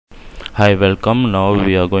Hi, welcome. Now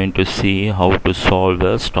we are going to see how to solve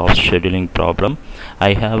a staff scheduling problem.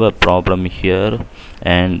 I have a problem here,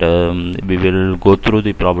 and we will go through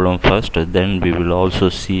the problem first, then we will also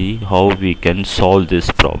see how we can solve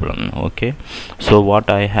this problem. Okay, so what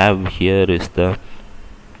I have here is the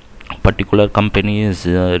particular company's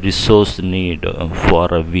resource need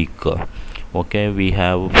for a week. Okay, we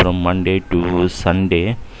have from Monday to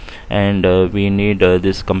Sunday, and we need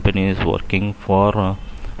this company is working for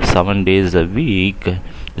 7 days a week,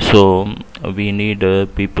 so we need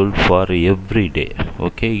people for every day.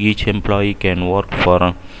 Okay, each employee can work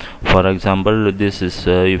for example, this is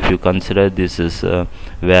if you consider this is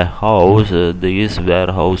warehouse, these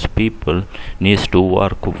warehouse people needs to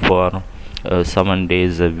work for 7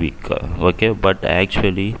 days a week. Okay, but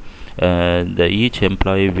actually each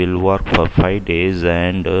employee will work for 5 days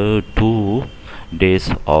and 2 days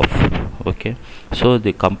off. Okay, so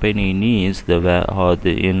the company needs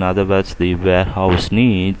in other words, the warehouse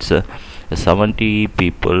needs 70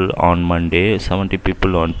 people on Monday, 70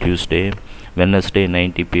 people on Tuesday, Wednesday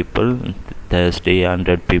 90 people, Thursday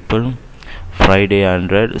 100 people, Friday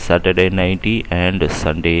 100, Saturday 90, and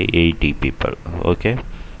Sunday 80 people. Okay,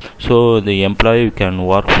 so the employee can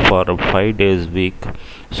work for 5 days week,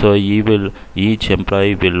 so each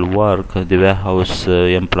employee will work, the warehouse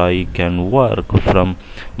employee can work from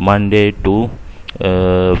Monday to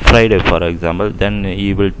Friday, for example, then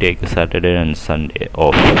he will take Saturday and Sunday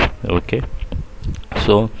off. Okay,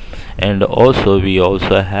 so and also we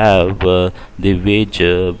also have the wage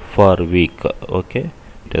for week. Okay,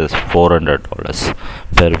 it is $400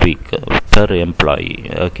 per week per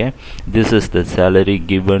employee. Okay, this is the salary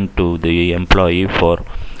given to the employee for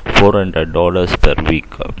 $400 per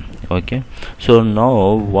week. Okay, so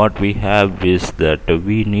now what we have is that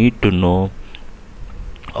we need to know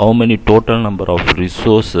how many total number of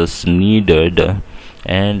resources needed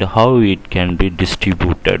and how it can be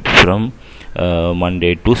distributed from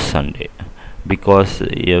Monday to Sunday, because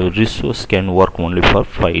a resource can work only for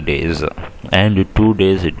 5 days and 2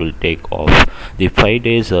 days it will take off. The 5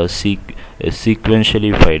 days are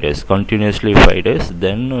sequentially 5 days, continuously 5 days,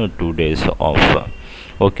 then 2 days off.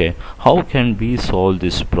 Okay, how can we solve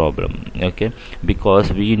this problem? Okay,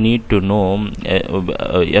 because we need to know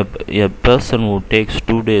a person who takes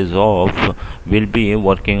 2 days off will be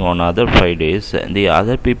working on other 5 days, and the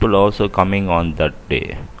other people also coming on that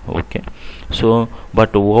day. Okay, so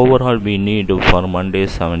but overall we need for Monday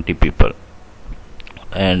 70 people,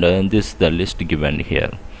 and this is the list given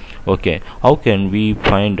here. Okay, how can we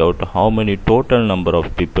find out how many total number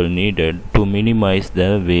of people needed to minimize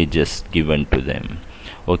the wages given to them?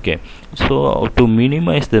 Okay, so to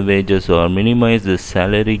minimize the wages or minimize the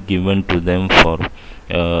salary given to them for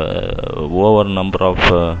over number of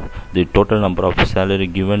the total number of salary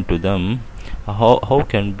given to them, how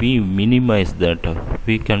can we minimize that?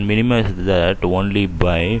 We can minimize that only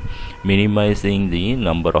by minimizing the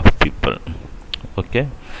number of people. Okay,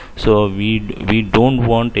 so we don't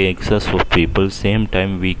want excess of people, same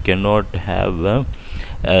time we cannot have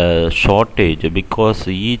a shortage, because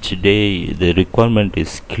each day the requirement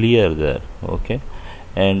is clear there. Okay,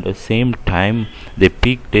 and the same time the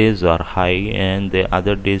peak days are high and the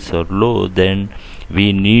other days are low, then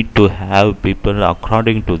we need to have people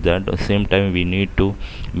according to that. At the same time we need to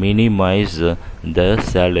minimize the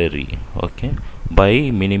salary. Okay,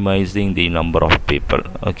 by minimizing the number of people.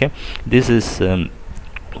 Okay, this is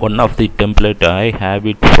one of the template I have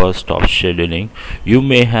it for staff scheduling. You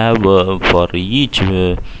may have for each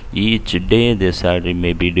day the salary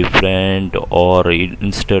may be different, or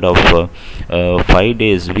instead of 5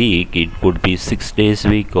 days week it could be 6 days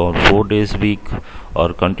week or 4 days week,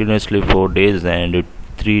 or continuously 4 days and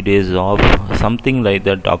 3 days off, something like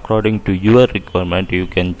that. According to your requirement you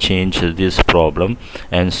can change this problem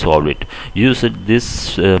and solve it. Use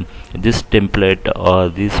this template or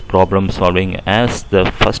this problem solving as the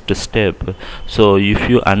first step. So if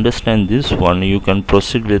you understand this one, you can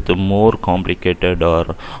proceed with a more complicated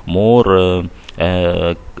or more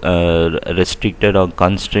restricted or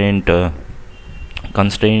constrained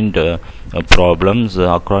problems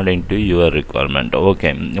according to your requirement.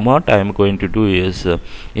 Okay, what I am going to do is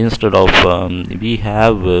instead of we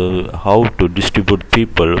have how to distribute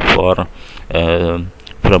people for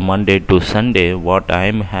from Monday to Sunday, what I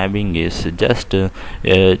am having is just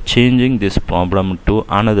changing this problem to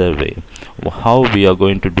another way. How we are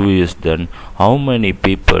going to do is then how many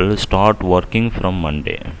people start working from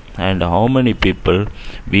Monday and how many people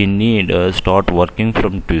we need start working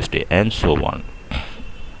from Tuesday, and so on.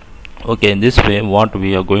 Okay, in this way what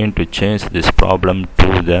we are going to change this problem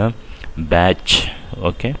to the batch.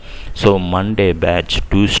 Okay, so Monday batch,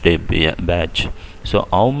 Tuesday batch, So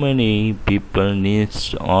how many people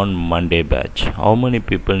needs on Monday batch, how many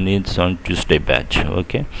people needs on Tuesday batch.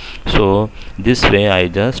 Okay, so this way I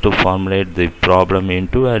just formulate the problem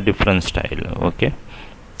into a different style. Okay,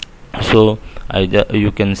 so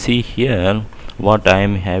you can see here what I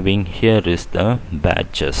am having here is the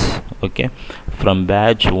batches. Okay, from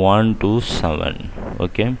batch 1 to 7.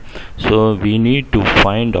 Okay, so we need to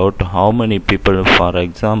find out how many people. For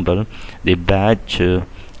example, the batch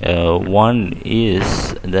 1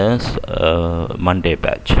 is the Monday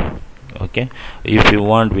batch. Okay, if you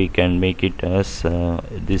want we can make it as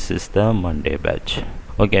this is the Monday batch.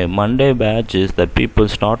 Okay, Monday batch is the people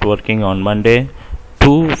start working on Monday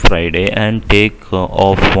to Friday and take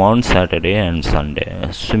off on Saturday and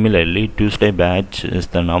Sunday. Similarly, Tuesday batch is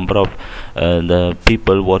the number of the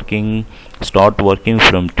people start working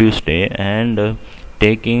from Tuesday and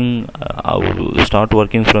start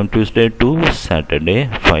working from Tuesday to Saturday,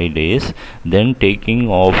 5 days, then taking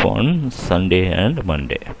off on Sunday and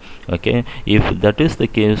Monday. Okay, if that is the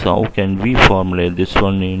case, how can we formulate this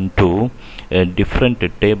one into a different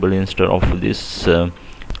table instead of this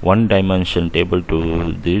one dimension table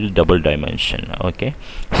to the double dimension? Okay,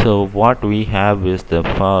 so what we have is the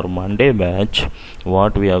for Monday batch,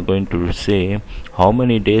 what we are going to say how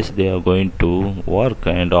many days they are going to work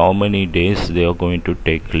and how many days they are going to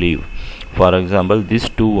take leave. For example, these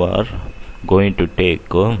two are going to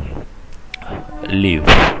take leave.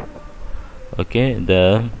 Okay,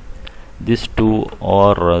 these two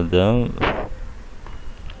are the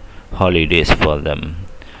holidays for them.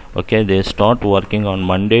 Okay, they start working on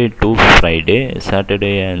Monday to Friday,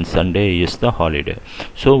 Saturday and Sunday is the holiday.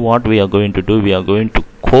 So what we are going to do, we are going to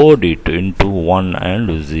code it into 1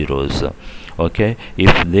 and zeros. Okay,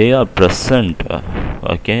 if they are present,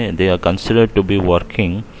 okay, they are considered to be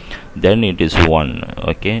working, then it is 1.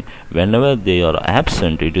 Okay, whenever they are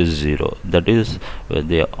absent it is 0. That is,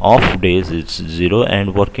 the off days it's 0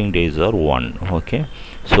 and working days are 1. Okay,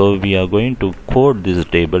 so we are going to code this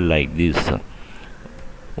table like this: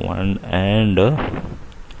 1 and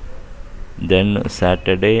then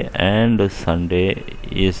Saturday and Sunday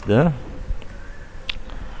is the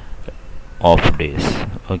off days.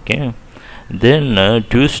 Okay, then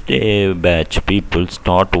Tuesday batch people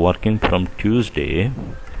start working from Tuesday.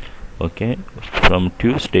 Okay, from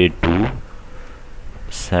Tuesday to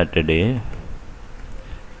Saturday,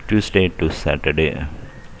 Tuesday to Saturday,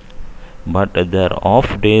 but their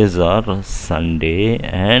off days are Sunday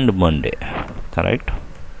and Monday. Correct?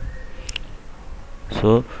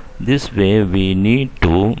 So this way we need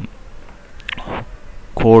to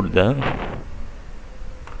code the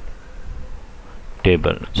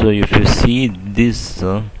table. So if you see this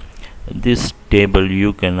this table,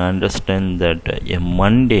 you can understand that a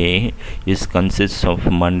Monday consists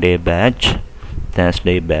of Monday batch,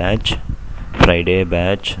 Thursday batch, Friday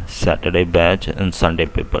batch, Saturday batch and Sunday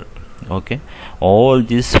people. Okay, all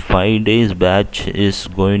these 5 days batch is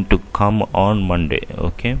going to come on Monday.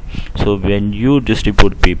 Okay, so when you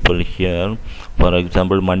distribute people here, for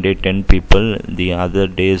example, Monday 10 people, the other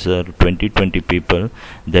days are 20 people,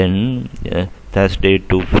 then Thursday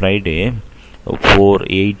to Friday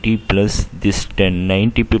 480 plus this 10,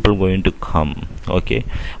 90 people going to come. Okay,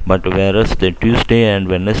 but whereas the Tuesday and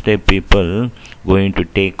Wednesday people going to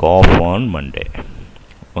take off on Monday.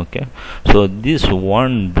 Okay, so this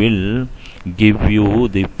one will give you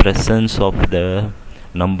the presence of the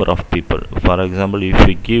number of people. For example, if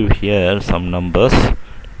we give here some numbers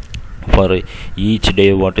for each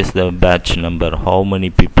day, what is the batch number, how many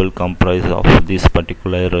people comprise of this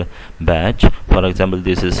particular batch. For example,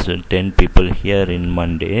 this is 10 people here in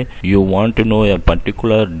Monday. You want to know a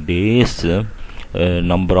particular day's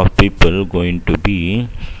number of people going to be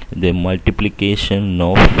the multiplication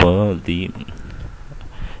of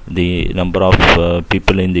the number of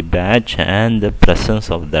people in the batch and the presence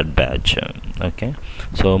of that batch. Okay,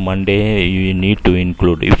 so Monday you need to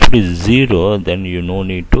include. If it is 0, then you no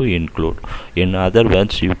need to include. In other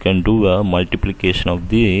words, you can do a multiplication of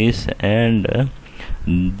these and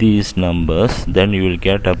these numbers, then you will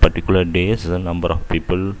get a particular day's number of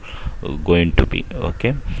people going to be.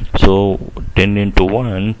 Okay, so 10 into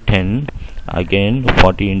 1 10, again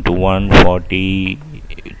 40 into 1 40,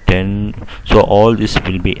 10. So all this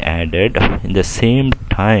will be added. In the same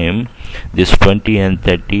time, this 20 and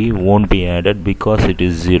 30 won't be added because it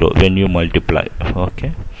is 0 when you multiply.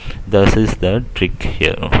 Okay, this is the trick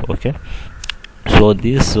here. Okay, so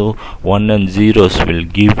this 1 and zeros will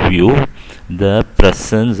give you the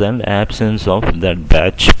presence and absence of that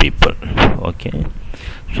batch people. Okay,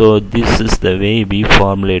 So this is the way we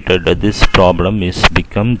formulated this problem is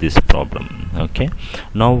become this problem. Okay,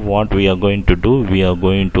 now what we are going to do, we are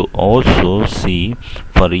going to also see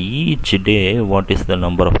for each day what is the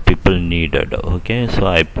number of people needed. Okay, so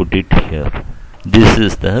I put it here. This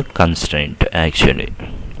is the constraint actually.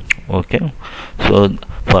 Okay, so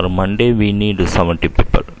for Monday we need 70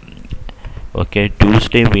 people. Okay,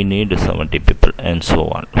 Tuesday we need 70 people, and so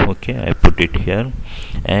on. Okay, I put it here,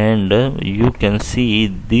 and you can see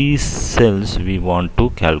these cells we want to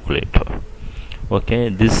calculate. Okay,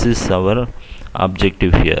 this is our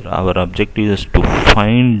objective here. Our objective is to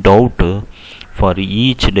find out for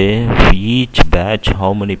each day, each batch,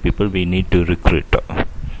 how many people we need to recruit.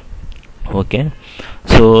 Okay,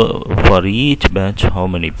 so for each batch how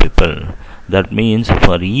many people, that means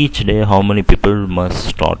for each day how many people must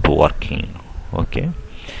start working. Okay,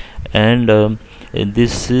 and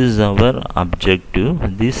this is our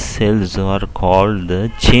objective. These cells are called the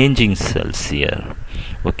changing cells here.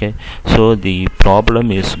 Okay, so the problem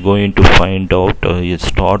is going to find out you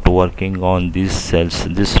start working on these cells.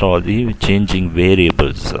 These are the changing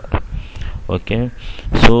variables. Okay,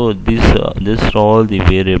 so these are all the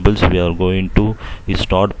variables we are going to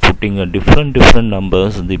start putting a different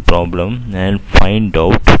numbers in the problem and find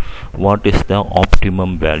out what is the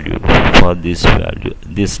optimum value for this value,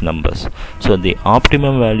 these numbers. So the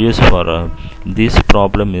optimum values for this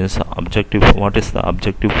problem is objective. What is the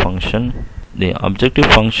objective function? The objective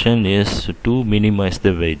function is to minimize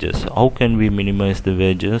the wages. How can we minimize the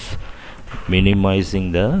wages?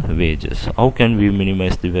 Minimizing the wages. How can we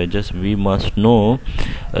minimize the wages? We must know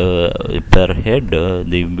per head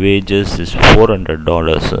the wages is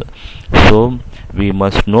 $400. So we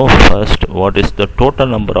must know first what is the total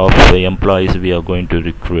number of employees we are going to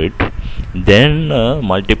recruit, then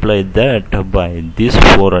multiply that by this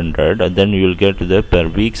 400, then you will get the per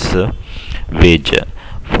week's wage.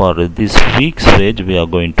 For this week's wage we are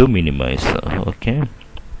going to minimize. Okay,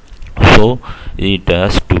 so it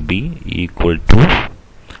has to be equal to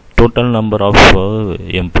total number of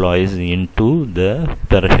employees into the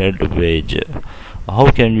per head wage. How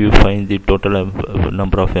can you find the total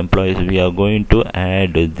number of employees? We are going to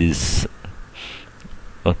add this.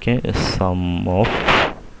 Okay, sum of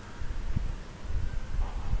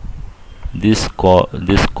this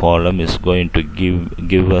column is going to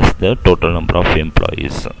give us the total number of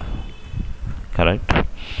employees, correct,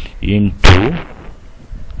 into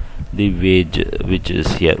the wage, which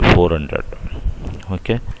is here 400.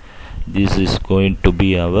 Okay, this is going to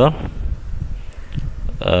be our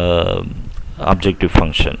objective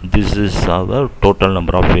function. This is our total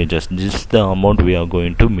number of wages. This is the amount we are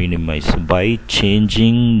going to minimize by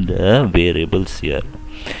changing the variables here.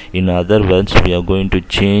 In other words, we are going to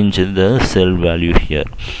change the cell value here.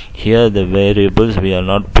 Here the variables, we are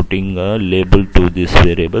not putting a label to these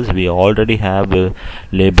variables. We already have a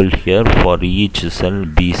label here for each cell.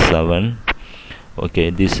 B7,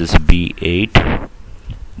 okay, this is B8,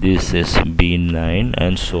 this is B9,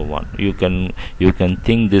 and so on. You can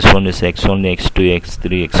think this one is X1, X2,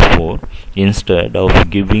 X3, X4. Instead of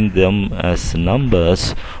giving them as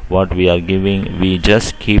numbers, what we are giving, we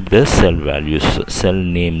just keep the cell values, cell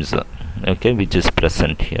names, okay, which is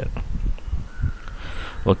present here.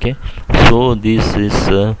 Okay, so this is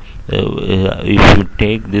if you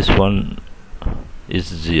take this one is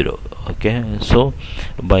 0. Okay, so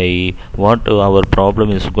by what our problem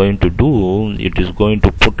is going to do, it is going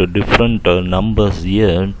to put different numbers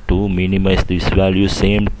here to minimize this value.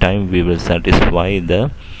 Same time we will satisfy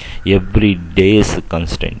the every day's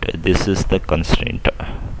constraint. This is the constraint.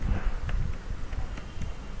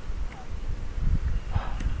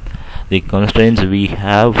 The constraints we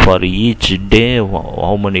have for each day,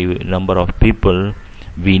 how many number of people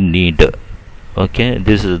we need. Okay,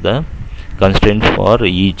 this is the constraint for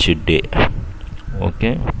each day.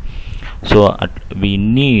 Okay, so we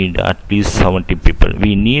need at least 70 people.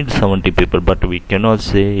 We need 70 people, but we cannot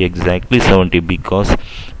say exactly 70 because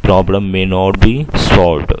problem may not be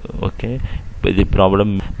solved. Okay, but the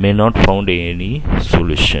problem may not found any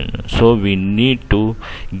solution, so we need to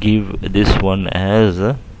give this one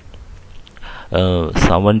as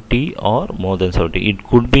 70 or more than 70. It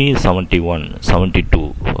could be 71,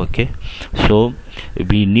 72. Okay, so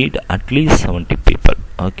we need at least 70 people.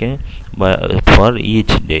 Okay, but for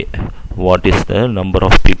each day, what is the number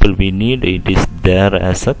of people we need? It is there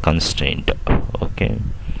as a constraint. Okay,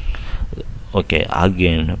 okay,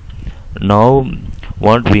 again, now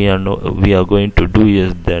what we are going to do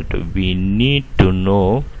is that we need to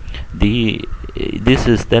know this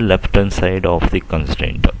is the left hand side of the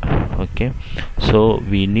constraint. Okay, so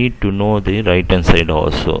we need to know the right hand side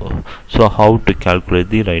also. So how to calculate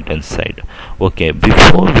the right hand side? Okay,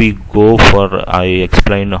 before we go for, I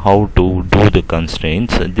explain how to do the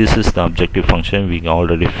constraints. This is the objective function we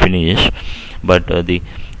already finished, but the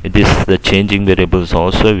changing variables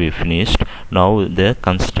also we finished. Now the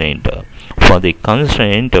constraint. For the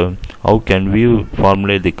constraint, how can we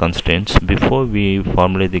formulate the constraints? Before we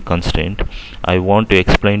formulate the constraint, I want to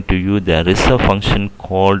explain to you there is a function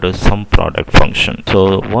called sum product function.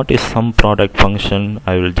 So what is sum product function?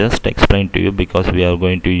 I will just explain to you, because we are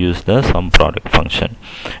going to use the sum product function.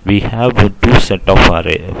 We have two set of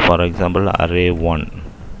array, for example array 1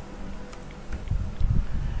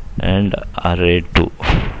 and array 2.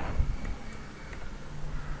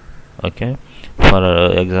 Okay,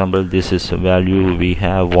 for example, this is value we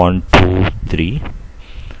have 1 2 3,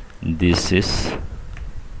 this is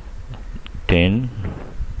 10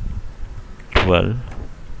 12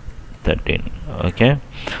 13. Okay,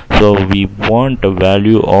 so we want a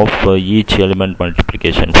value of each element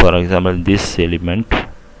multiplication. For example, this element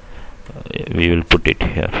we will put it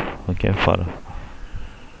here. Okay, for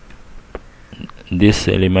this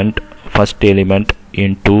element, first element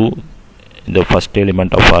into the first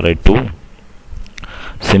element of array 2,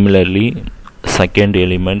 similarly second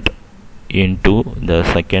element into the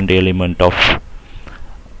second element of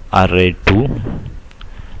array 2,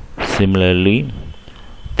 similarly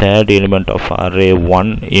third element of array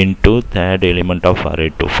 1 into third element of array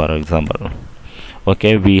 2, for example.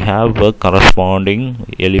 Okay, we have a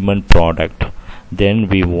corresponding element product, then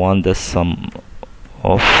we want the sum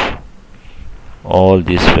of all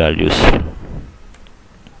these values.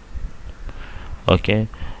 Okay,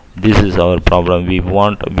 this is our problem.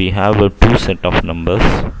 We have a two set of numbers.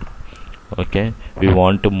 Okay, we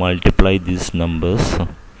want to multiply these numbers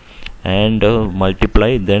and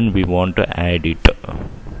multiply, then we want to add it.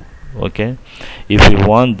 Okay, if we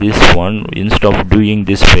want this one, instead of doing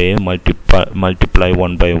this way, multiply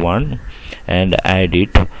one by one and add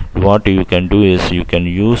it, what you can do is you can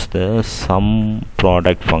use the sum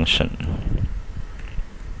product function.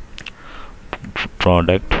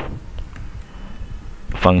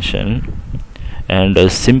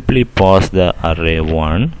 And simply pass the array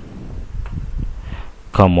 1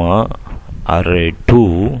 comma array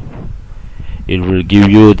 2, it will give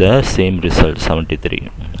you the same result,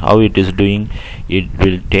 73. How it is doing? It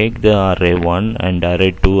will take the array 1 and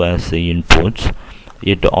array 2 as the inputs.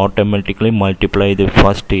 It automatically multiply the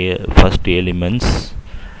first elements.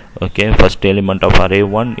 Okay, first element of array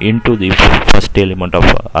 1 into the first element of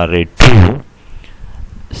array 2.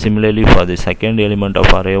 Similarly, for the second element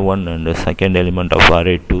of array 1 and the second element of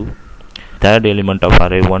array 2, third element of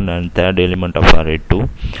array 1 and third element of array 2,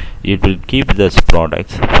 it will keep these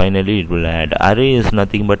products. Finally, it will add. Array is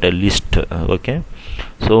nothing but a list. Okay,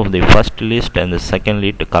 so the first list and the second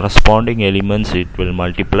list corresponding elements, it will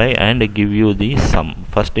multiply and give you the sum.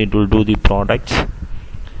 First it will do the products.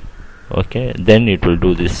 Okay, then it will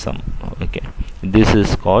do this sum. Okay, this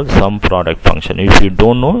is called sum product function. If you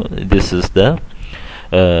don't know, this is the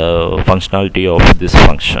functionality of this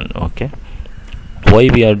function. Okay, why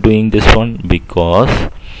we are doing this one?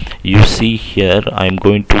 Because you see here, I'm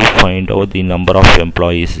going to find out the number of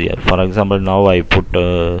employees here. For example, now I put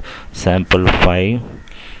sample 5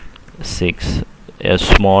 6 a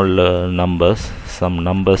small numbers, some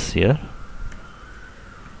numbers here.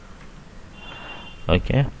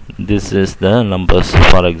 Okay, this is the numbers.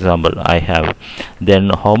 For example, I have, then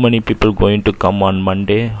how many people going to come on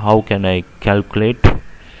Monday? How can I calculate?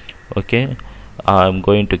 Okay, I'm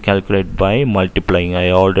going to calculate by multiplying.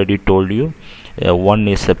 I already told you 1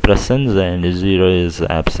 is a presence and 0 is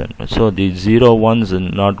absent, so the 0 ones are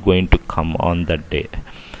not going to come on that day.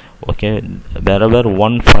 Okay, wherever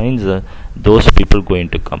 1 finds, those people going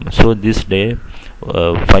to come. So this day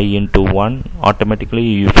 5 into 1,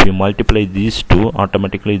 automatically if you multiply these two,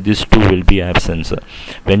 automatically these two will be absent.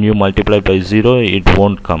 When you multiply by 0, it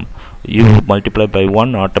won't come. You multiply by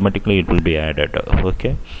 1, automatically it will be added.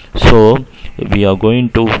 Okay, so we are going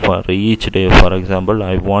to, for each day, for example,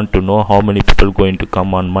 I want to know how many people going to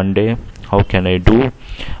come on Monday. How can I do?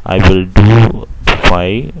 I will do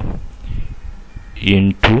 5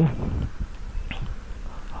 into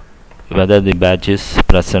whether the batch is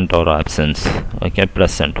present or absence. Okay,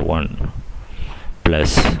 present 1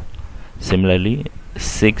 plus, similarly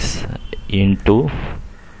 6 into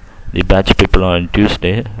the batch people on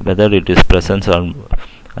Tuesday, whether it is present or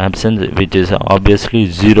absence, which is obviously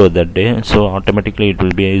 0 that day, so automatically it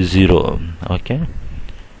will be a 0. Okay,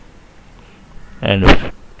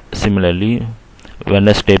 and similarly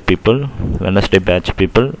Wednesday people, Wednesday batch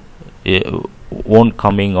people, won't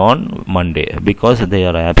coming on Monday because they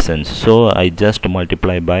are absent, so I just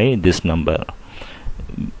multiply by this number.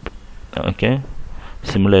 Okay,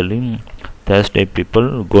 similarly Thursday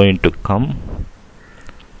people going to come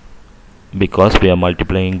because we are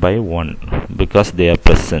multiplying by 1 because they are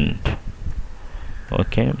present.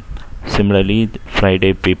 Okay, similarly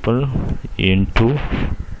Friday people into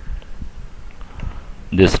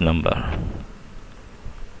this number.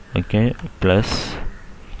 Okay, plus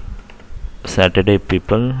Saturday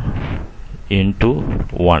people into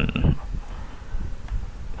 1.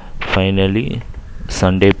 Finally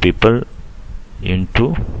Sunday people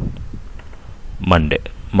into Monday.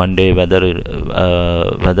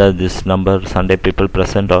 Whether this number Sunday people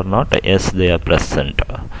present or not, yes, they are present,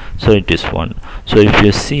 so it is 1. So if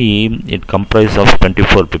you see, it comprises of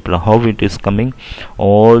 24 people. How it is coming?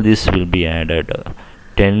 All this will be added,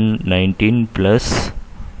 10 19 plus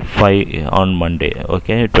 5 on Monday.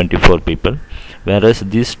 Okay, 24 people, whereas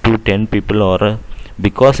these 10 people are,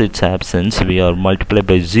 because its absence we are multiplied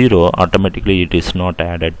by 0, automatically it is not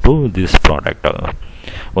added to this product.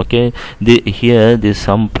 Okay, here this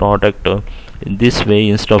sum product, this way,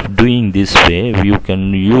 instead of doing this way, you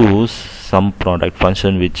can use sum product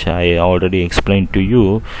function, which I already explained to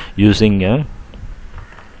you, using a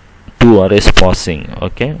 2 arrays parsing.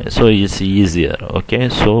 Okay, so it's easier. Okay,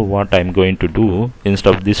 so what I'm going to do,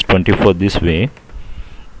 instead of this 24 this way,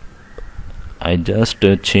 I just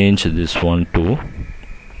change this one to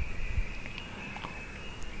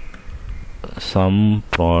sum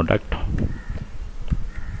product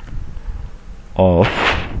of,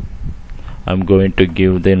 I'm going to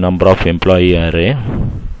give the number of employee array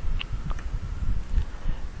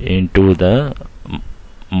into the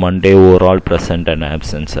Monday overall present and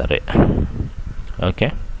absence array.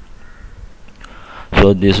 Okay,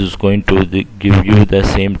 so this is going to give you the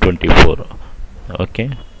same 24.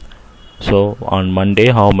 Okay, so on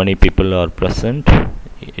Monday how many people are present?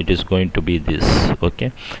 It is going to be this.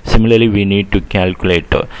 Okay, similarly we need to calculate,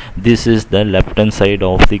 this is the left hand side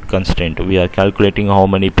of the constraint. We are calculating how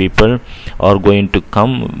many people are going to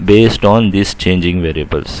come based on these changing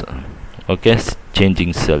variables. Okay,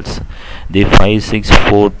 changing cells. The 5 6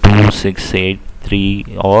 4 2 6 8 3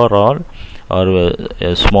 are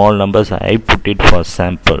small numbers. I put it for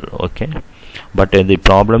sample. Okay, but the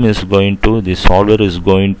problem is going to, the solver is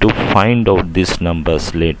going to find out these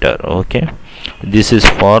numbers later. Okay, this is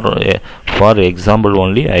for example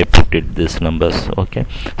only I put it these numbers. Okay,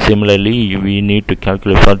 similarly we need to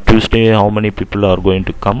calculate for Tuesday how many people are going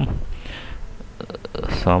to come.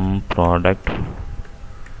 Sum product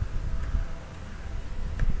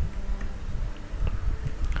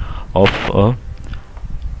of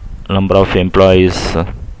number of employees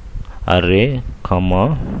array,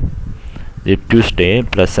 comma, the Tuesday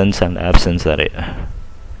presence and absence array.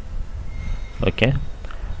 Okay,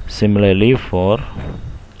 similarly for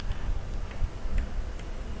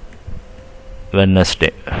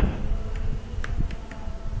Wednesday,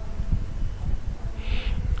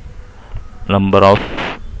 number of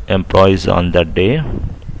employees on that day,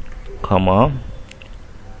 comma,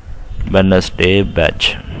 Wednesday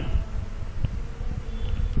batch,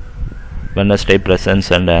 Wednesday presence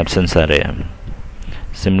and absence array.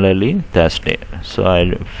 Similarly Thursday, so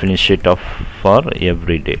I'll finish it off for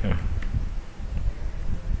every day.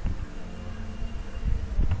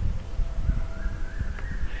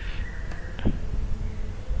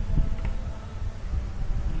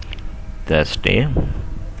 Thursday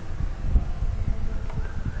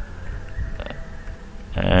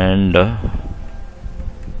and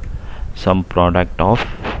some product of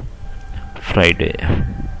Friday.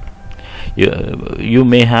 You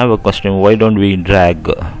may have a question, why don't we drag?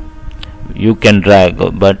 You can drag,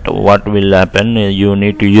 but what will happen, you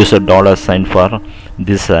need to use a $sign for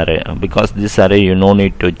this array, because this array you no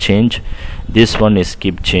need to change, this one is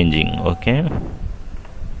keep changing. Okay,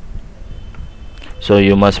 so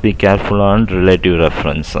you must be careful on relative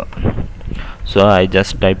reference. So I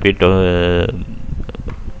just type it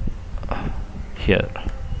here,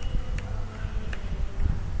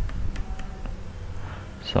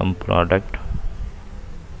 some product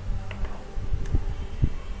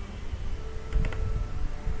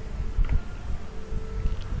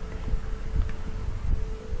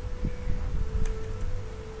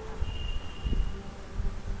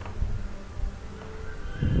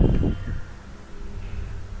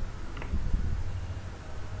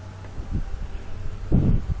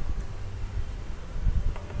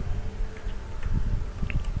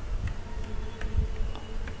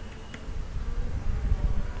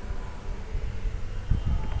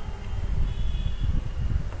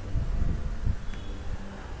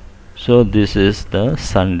so this is the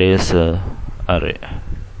Sunday's array.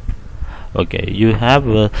 Okay, you have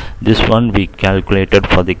this one we calculated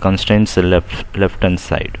for the constraints left hand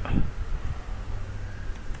side.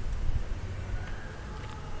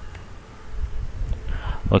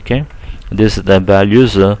 Okay, this is the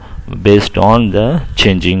values based on the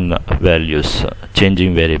changing values,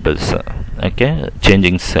 changing variables, okay,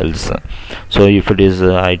 changing cells. So if it is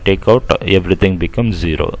I take out, everything becomes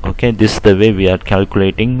 0. Okay, this is the way we are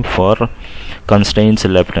calculating for constraints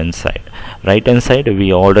left hand side. Right hand side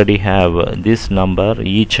we already have this number,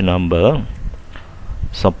 each number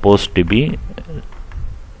supposed to be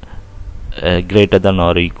greater than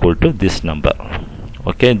or equal to this number.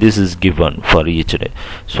 Okay, this is given for each day.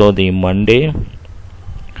 So the Monday,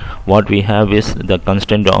 what we have is the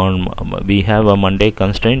constraint on, we have a Monday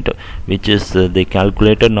constraint which is the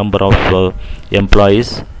calculated number of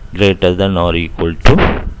employees greater than or equal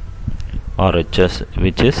to RHS,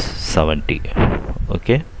 which is 70.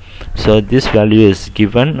 Okay, so this value is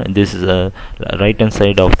given. This is a right hand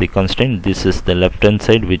side of the constraint, this is the left hand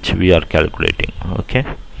side which we are calculating. Okay,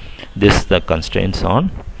 this is the constraints on.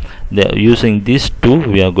 Using these two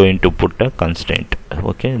we are going to put a constraint.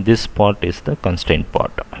 Okay, this part is the constraint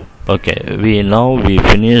part. Okay, we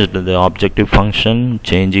finished the objective function,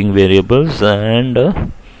 changing variables, and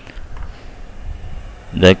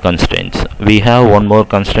the constraints. We have one more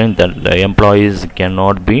constraint, that the employees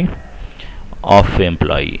cannot be of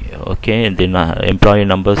employee. Okay, the employee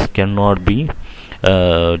numbers cannot be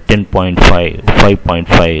 10.5,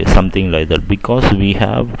 5.5, something like that, because we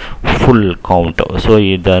have full count. So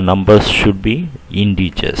the numbers should be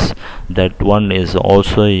integers. That one is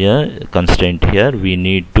also a constraint here we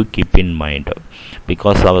need to keep in mind,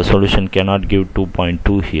 because our solution cannot give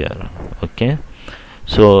 2.2 here. Okay,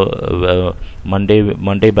 so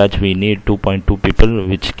Monday batch we need 2.2 people,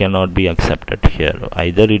 which cannot be accepted here.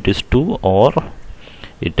 Either it is 2 or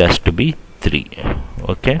it has to be 3.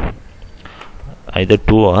 Okay, either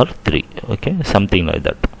 2 or 3. Okay, something like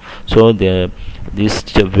that. So these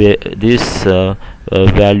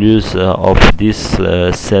values of these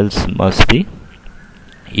cells must be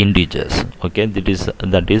integers. Okay,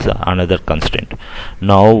 that is another constraint.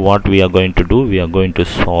 Now what we are going to do, we are going to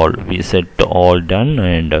solve. We set all done,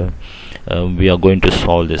 and we are going to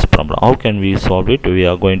solve this problem. How can we solve it? We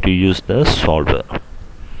are going to use the solver.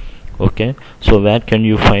 Okay, so where can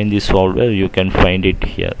you find the solver? You can find it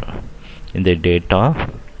here in the data.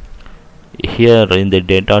 Here in the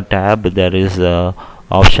data tab there is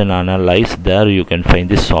option analyze. There you can find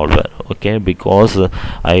the solver. Okay, because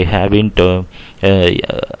I haven't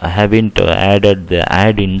added the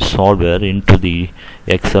add-in solver into the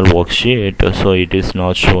Excel worksheet, so it is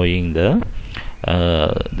not showing the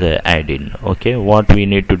add-in. Okay, what we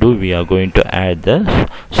need to do, we are going to add the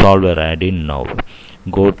solver add-in now.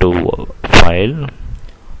 Go to file,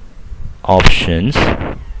 options.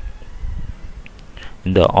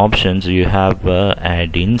 In the options you have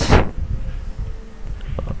add-ins.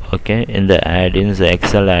 Okay, in the add-ins,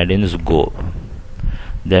 Excel add-ins, go.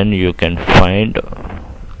 Then you can find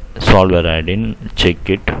solver add-in, check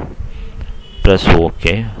it, press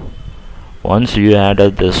OK. Once you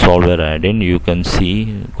added the solver add-in, you can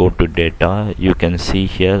see, go to data, you can see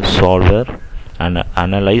here solver and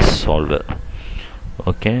analyze solver.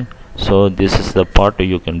 Okay, so this is the part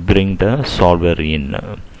you can bring the solver in.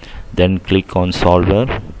 Then click on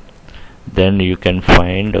solver. Then you can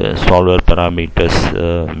find solver parameters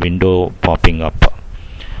window popping up.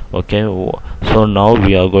 Okay, so now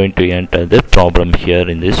we are going to enter the problem here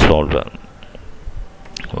in this solver.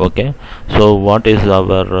 Okay, so what is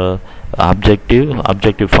our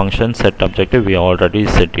objective function, set objective? We already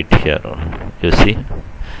set it here. You see,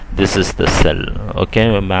 this is the cell. Okay,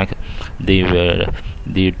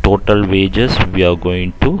 the total wages we are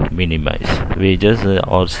going to minimize. Wages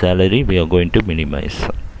or salary we are going to minimize.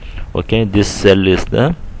 Okay, this cell is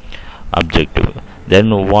the objective. Then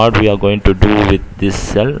what we are going to do with this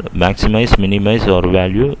cell, maximize, minimize, or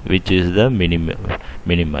value, which is the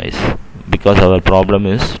minimize, because our problem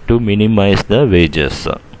is to minimize the wages.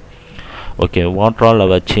 Okay, what are all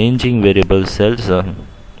our changing variable cells? Our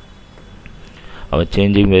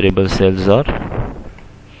changing variable cells are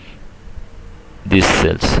these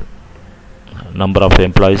cells. Number of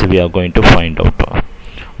employees we are going to find out.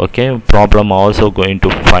 Okay, problem also going to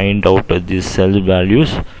find out these cell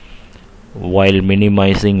values while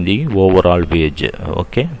minimizing the overall wage.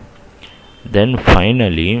 Okay, then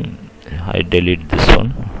finally I delete this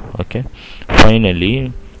one. Okay,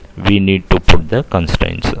 finally we need to put the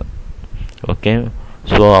constraints. Okay,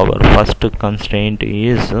 so our first constraint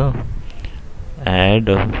is add.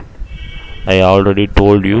 I already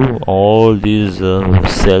told you all these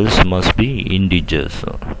cells must be integers.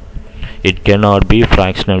 it cannot be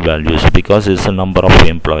fractional values because it's a number of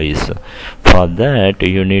employees. For that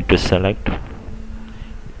you need to select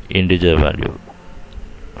integer value.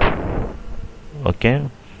 Okay,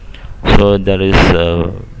 so there is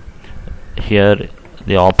here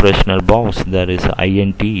the operational box, there is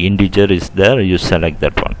int integer is there, you select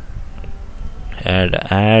that one and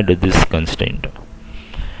add this constraint.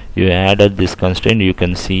 You added this constraint, you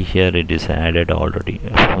can see here it is added already.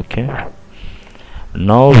 Okay,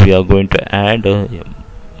 now we are going to add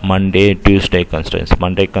Monday Tuesday constraints.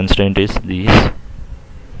 Monday constraint is this,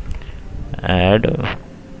 add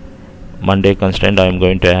Monday constraint. I am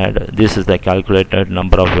going to add, this is the calculated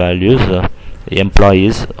number of values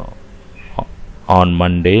employees on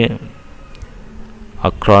Monday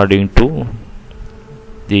according to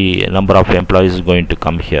the number of employees is going to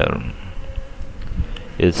come here.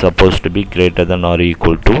 Is supposed to be greater than or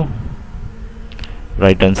equal to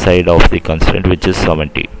right hand side of the constraint, which is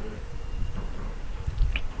 70.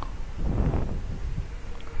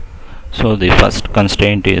 So the first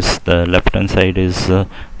constraint is the left hand side is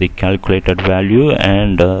the calculated value,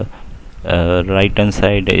 and right hand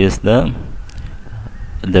side is the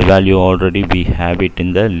value already we have it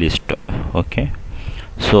in the list. Okay,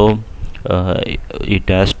 so it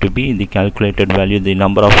has to be the calculated value, the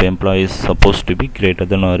number of employees supposed to be greater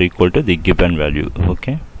than or equal to the given value.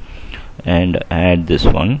 Okay, and add this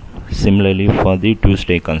one. Similarly for the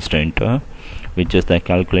Tuesday constraint, which is the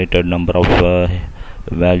calculated number of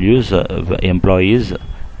values employees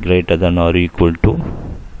greater than or equal to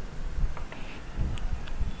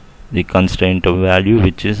the constraint value,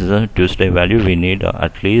 which is the Tuesday value. We need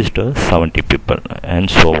at least 70 people, and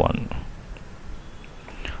so on.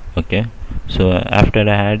 Okay, so after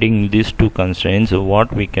adding these two constraints,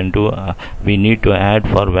 what we can do, we need to add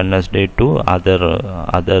for Wednesday to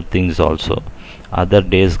other things also, other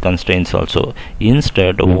days constraints also.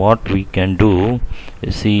 Instead what we can do,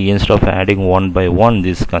 see, instead of adding one by one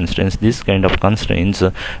these constraints, this kind of constraints,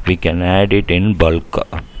 we can add it in bulk.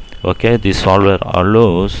 Okay, the solver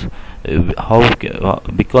allows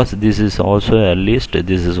because this is also a list,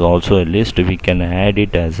 this is also a list, we can add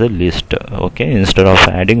it as a list. Okay, instead of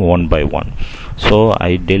adding one by one. So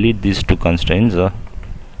I delete these two constraints.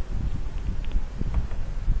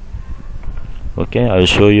 Okay, I'll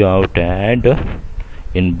show you how to add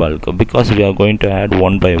in bulk, because we are going to add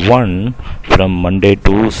one by one from Monday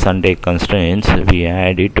to Sunday constraints. We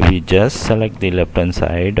add it, we just select the left hand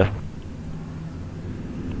side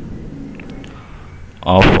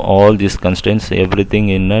of all these constraints, everything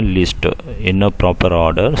in a list in a proper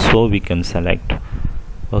order, so we can select.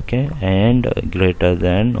 Okay, and greater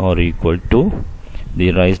than or equal to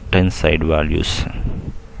the right hand side values.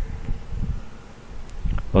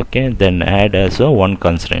 Okay, then add as a one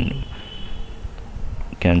constraint,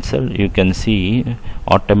 cancel. You can see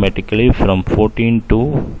automatically from 14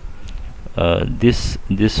 to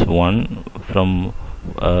this one, from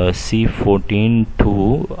C14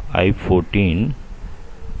 to I14.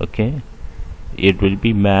 Okay, it will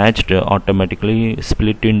be matched automatically,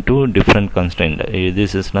 split into different constraints.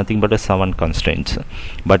 This is nothing but a 7 constraints,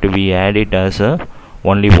 but we add it as a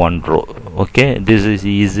only one row. Okay, this is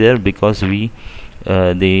easier because we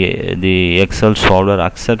the Excel solver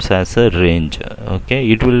accepts as a range. Okay,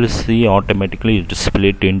 it will see automatically it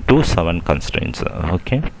split into 7 constraints.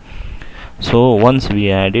 Okay, so once we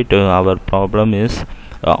add it, our problem is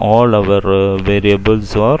all our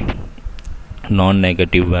variables are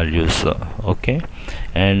non-negative values. Okay,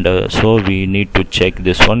 and so we need to check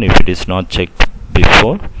this one. If it is not checked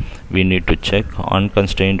before, we need to check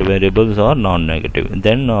unconstrained variables are non-negative.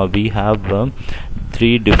 Then we have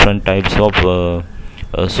 3 different types of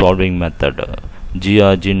solving method: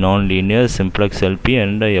 GRG, non-linear, Simplex LP,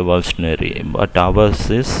 and evolutionary. But ours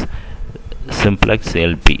is Simplex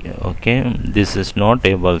LP. Okay, this is not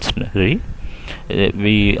evolutionary.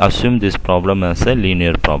 We assume this problem as a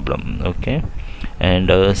linear problem. Okay,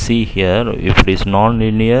 and see here, if it is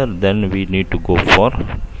non-linear, then we need to go for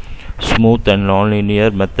smooth and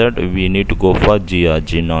non-linear method. We need to go for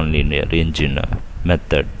GRG, non-linear engine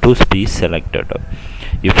method to be selected.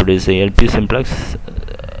 If it is a LP simplex,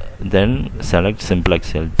 then select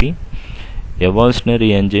Simplex LP.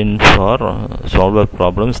 Evolutionary engine for solver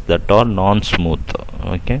problems that are non-smooth.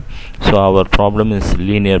 Okay, so our problem is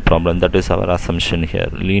linear problem, that is our assumption here.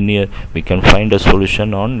 Linear, we can find a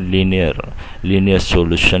solution on linear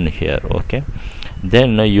solution here. Okay,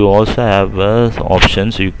 then you also have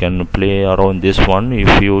options. You can play around this one.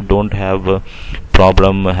 If you don't have a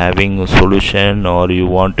problem having a solution, or you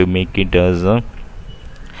want to make it as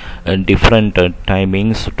different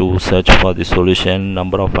timings to search for the solution,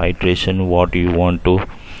 number of iteration, what you want to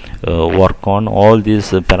work on. All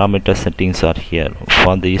these parameter settings are here.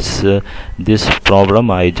 For this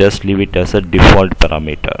problem I just leave it as a default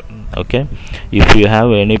parameter. Okay, if you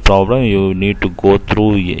have any problem, you need to go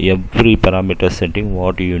through every parameter setting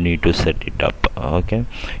what you need to set it up. Okay,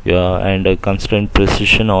 yeah, and constraint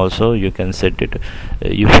precision also you can set it.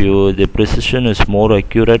 If the precision is more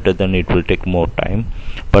accurate, then it will take more time,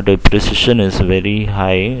 but the precision is very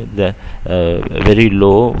high, very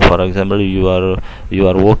low. For example, you are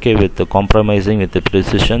okay with the compromising with the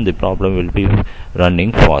precision, the problem will be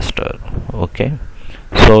running faster. Okay,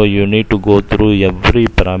 so you need to go through every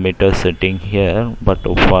parameter setting here, but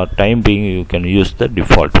for time being you can use the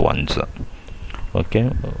default ones.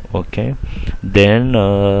 Okay, then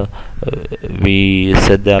we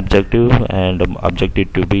set the objective, and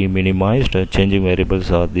objective to be minimized. Changing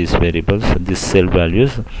variables are these variables, these cell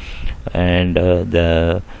values, and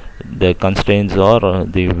the constraints are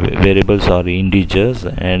the variables are integers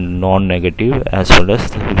and non-negative, as well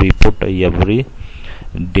as we put every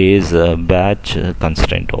day's batch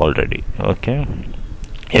constraint already. Okay,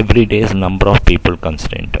 every day's number of people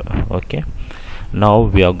constraint. Okay, now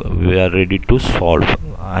we are ready to solve.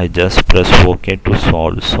 I just press OK to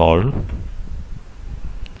solve.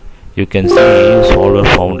 You can see solver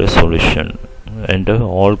found a solution, and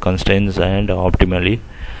all constraints and optimally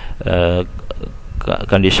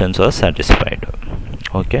conditions are satisfied.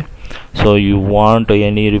 Okay, so you want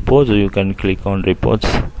any reports, you can click on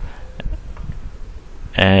reports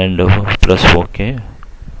and press OK.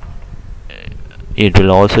 It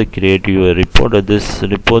will also create you a report. This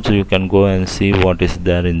reports you can go and see what is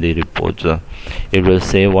there in the reports. It will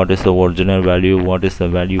say what is the original value, what is the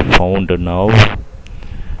value found now,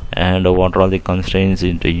 and what are the constraints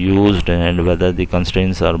used, and whether the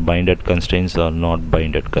constraints are binded constraints or not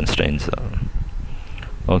binded constraints.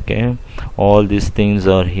 Okay, all these things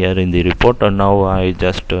are here in the report. And now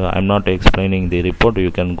I'm not explaining the report,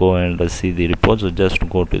 you can go and see the reports. Just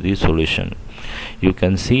go to the solution. You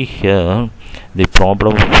can see here the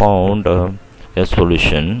problem found a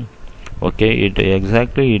solution. Okay, it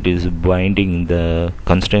is binding, the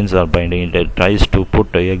constraints are binding. It tries to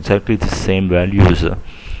put exactly the same values.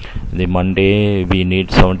 The Monday we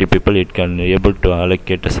need 70 people, it can able to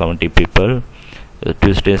allocate 70 people.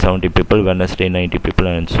 Tuesday 70 people, Wednesday 90 people,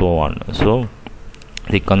 and so on. So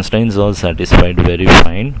the constraints are satisfied very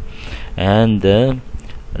fine, and the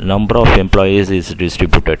number of employees is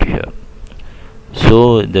distributed here.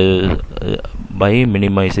 So by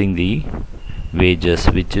minimizing the wages,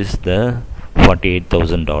 which is the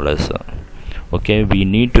 $48,000. Okay, we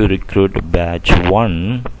need to recruit batch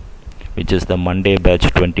 1, which is the Monday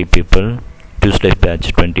batch 20 people, Tuesday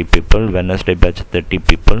batch 20 people, Wednesday batch 30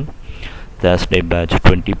 people, Thursday batch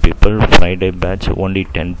 20 people, Friday batch only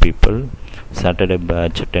 10 people, Saturday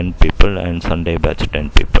batch 10 people, and Sunday batch 10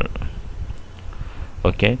 people.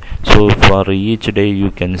 Okay, so for each day you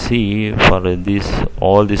can see for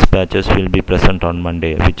all these batches will be present on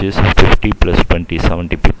Monday, which is 50 plus 20,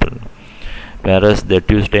 70 people, whereas the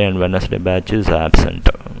Tuesday and Wednesday batch is absent.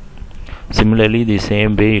 Similarly, the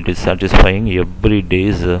same way it is satisfying every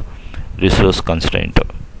day's resource constraint,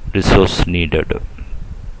 resource needed.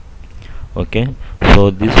 Okay, so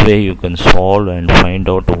this way you can solve and find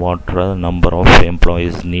out what number of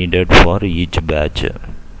employees needed for each batch.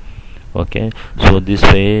 Okay, so this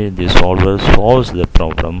way the solver solves the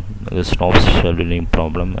problem, the staff scheduling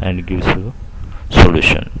problem, and gives you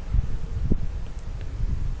solution.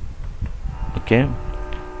 Okay,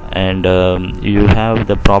 and you have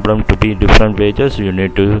the problem to be different wages. You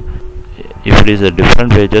need to, if it is a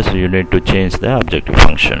different wages, you need to change the objective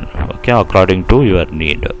function, okay, according to your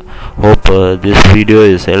need. Hope this video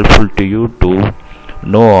is helpful to you to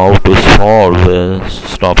know how to solve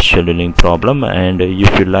staff scheduling problem. And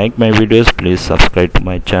if you like my videos, please subscribe to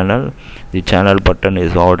my channel. The channel button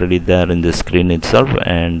is already there in the screen itself,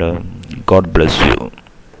 and God bless you.